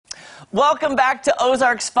Welcome back to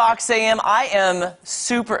Ozarks Fox AM. I am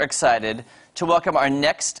super excited to welcome our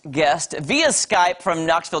next guest via Skype from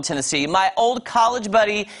Knoxville, Tennessee, my old college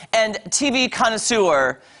buddy and TV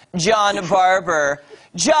connoisseur, John Barber.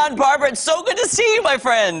 John Barber, it's so good to see you, my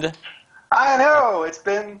friend. I know. It's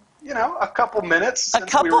been, a couple minutes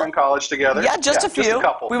since we were in college together. Yeah, just a few. Just a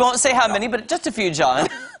couple. We won't say how many, but just a few, John.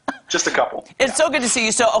 Just a couple. It's so good to see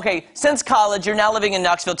you. So, okay, since college, you're now living in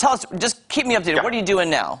Knoxville. Tell us, just keep me updated. Yeah. What are you doing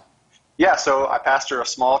now? Yeah, so I pastor a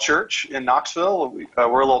small church in Knoxville. We're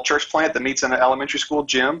a little church plant that meets in an elementary school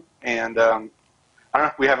gym. And, I don't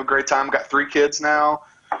know, we have a great time. Got 3 kids now,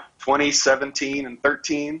 20, 17, and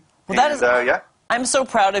 13. Well, that is, yeah. I'm so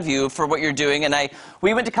proud of you for what you're doing. And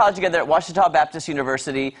we went to college together at Ouachita Baptist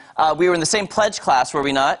University. We were in the same pledge class, were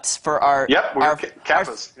we not? For our Yep, we were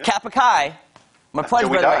Kappas. Yep. Kappa Chi. My pledge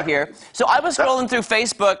brother right here. So I was scrolling through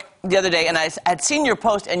Facebook the other day, and I had seen your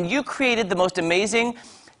post, and you created the most amazing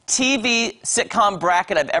TV sitcom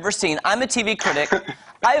bracket I've ever seen. I'm a TV critic.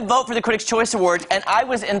 I vote for the Critics' Choice Awards, and I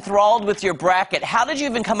was enthralled with your bracket. How did you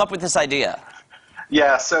even come up with this idea?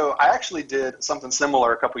 Yeah, so I actually did something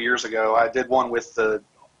similar a couple years ago. I did one with the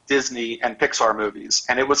Disney and Pixar movies,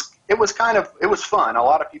 and it was fun. A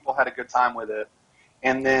lot of people had a good time with it.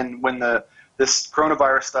 And then when this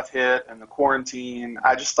coronavirus stuff hit and the quarantine,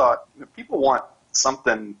 I just thought, people want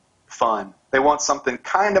something fun. They want something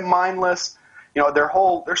kind of mindless.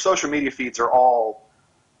 Their social media feeds are all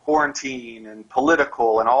quarantine and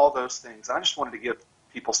political and all those things. And I just wanted to give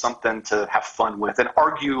people something to have fun with and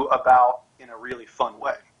argue about in a really fun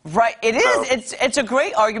way. Right, it is. It's a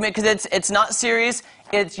great argument because it's not serious.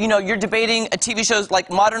 It's, you're debating a TV shows like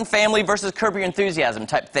Modern Family versus Curb Your Enthusiasm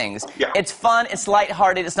type things. Yeah. It's fun, it's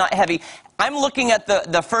lighthearted, it's not heavy. I'm looking at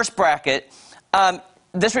the first bracket.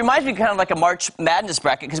 This reminds me kind of like a March Madness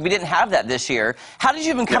bracket because we didn't have that this year. How did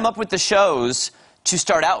you even come up with the shows to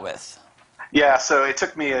start out with? Yeah, so it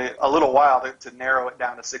took me a little while to narrow it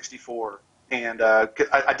down to 64. And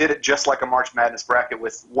I did it just like a March Madness bracket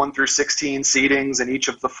with 1 through 16 seedings in each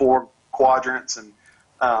of the 4 quadrants. And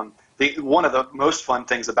one of the most fun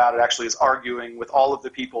things about it actually is arguing with all of the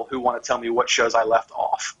people who want to tell me what shows I left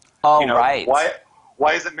off. Oh, right.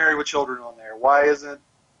 Why isn't Married with Children on there? Why isn't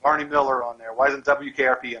Barney Miller on there? Why isn't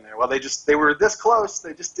WKRP on there? Well, they were this close.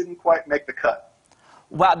 They just didn't quite make the cut.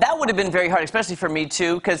 Wow, that would have been very hard, especially for me,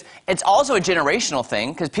 too, because it's also a generational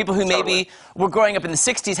thing, because people who maybe were growing up in the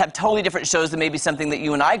 60s have totally different shows than maybe something that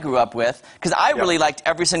you and I grew up with, because I really liked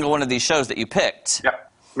every single one of these shows that you picked. Yeah,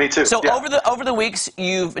 me too. So over the weeks,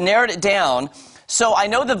 you've narrowed it down. So I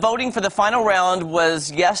know the voting for the final round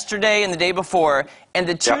was yesterday and the day before, and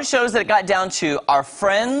the 2 shows that it got down to are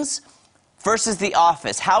Friends versus The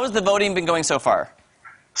Office. How has the voting been going so far?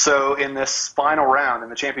 So in this final round, in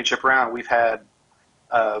the championship round, we've had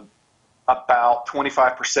about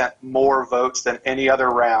 25% more votes than any other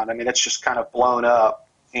round. I mean, it's just kind of blown up.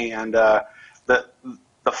 And the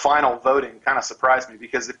final voting kind of surprised me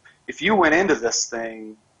because if you went into this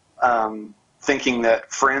thing thinking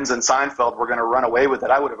that Friends and Seinfeld were going to run away with it,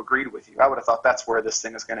 I would have agreed with you. I would have thought that's where this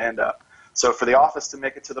thing is going to end up. So for The Office to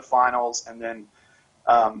make it to the finals, and then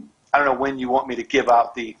I don't know when you want me to give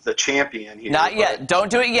out the champion here. Not yet.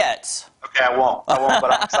 Don't do it yet. Okay, I won't,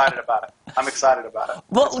 but I'm excited about it. I'm excited about it.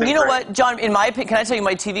 Well, you know what, John, in my opinion, can I tell you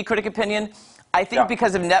my TV critic opinion? I think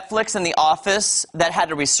because of Netflix and The Office, that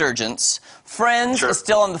had a resurgence. Friends is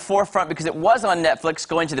still on the forefront because it was on Netflix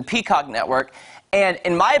going to the Peacock network. And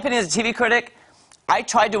in my opinion as a TV critic, I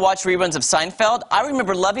tried to watch reruns of Seinfeld. I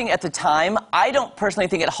remember loving it at the time. I don't personally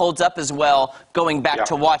think it holds up as well going back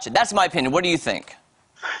to watch it. That's my opinion. What do you think?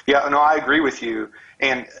 Yeah, no, I agree with you.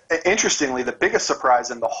 And interestingly, the biggest surprise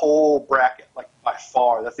in the whole bracket, like by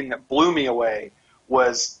far, the thing that blew me away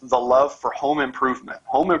was the love for Home Improvement.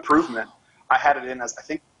 Home Improvement, I had it in as, I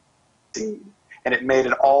think, and it made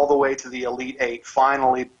it all the way to the Elite 8,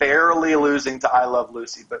 finally barely losing to I Love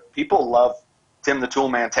Lucy. But people love Tim the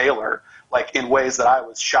Toolman Taylor, like in ways that I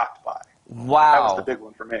was shocked by. Wow. That was the big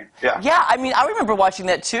one for me. Yeah. Yeah, I mean, I remember watching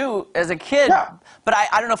that too as a kid. Yeah. But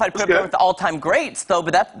I don't know if I'd put it up with the all-time greats, though,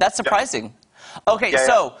 but that's surprising. Yeah. Okay,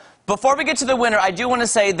 so before we get to the winner, I do want to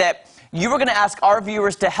say that you were going to ask our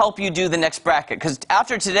viewers to help you do the next bracket, because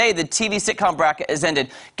after today, the TV sitcom bracket is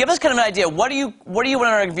ended. Give us kind of an idea. What do you want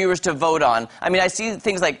our viewers to vote on? I mean, I see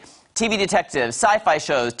things like TV detectives, sci-fi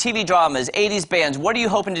shows, TV dramas, 80s bands. What are you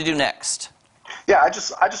hoping to do next? Yeah, I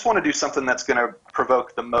just want to do something that's going to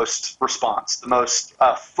provoke the most response, the most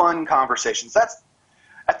fun conversations. That's,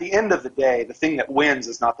 at the end of the day, the thing that wins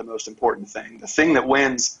is not the most important thing. The thing that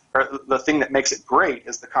wins, or the thing that makes it great,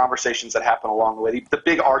 is the conversations that happen along the way, the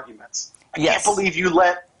big arguments. I can't believe you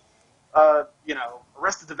let,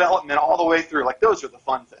 Arrested Development all the way through. Like, those are the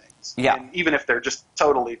fun things. reactions. Yeah. And even if they're just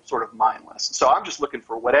totally sort of mindless. So I'm just looking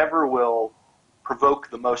for whatever will provoke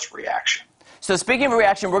the most reaction. So speaking of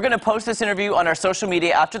reaction, we're going to post this interview on our social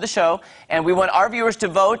media after the show, and we want our viewers to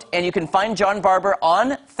vote, and you can find John Barber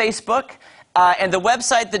on Facebook. And the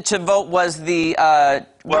website that to vote was the...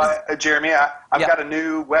 Jeremy, I've got a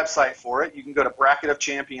new website for it. You can go to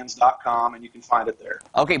bracketofchampions.com, and you can find it there.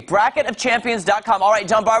 Okay, bracketofchampions.com. All right,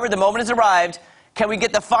 John Barber, the moment has arrived. Can we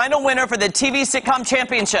get the final winner for the TV Sitcom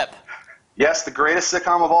Championship? Yes, the greatest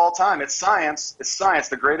sitcom of all time. It's science. It's science.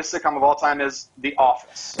 The greatest sitcom of all time is The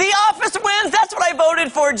Office. The Office wins! That's what I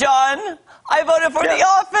voted for, John. I voted for The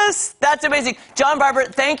Office. That's amazing. John Barber,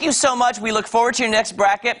 thank you so much. We look forward to your next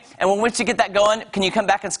bracket. And once you get that going, can you come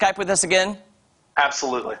back and Skype with us again?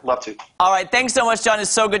 Absolutely. Love to. All right. Thanks so much, John. It's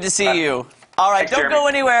so good to see you. All right. Thanks, don't go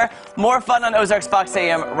anywhere. More fun on Ozarks Fox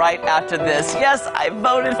AM right after this. Yes, I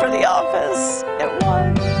voted for The Office. It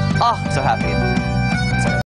won. Oh, so happy.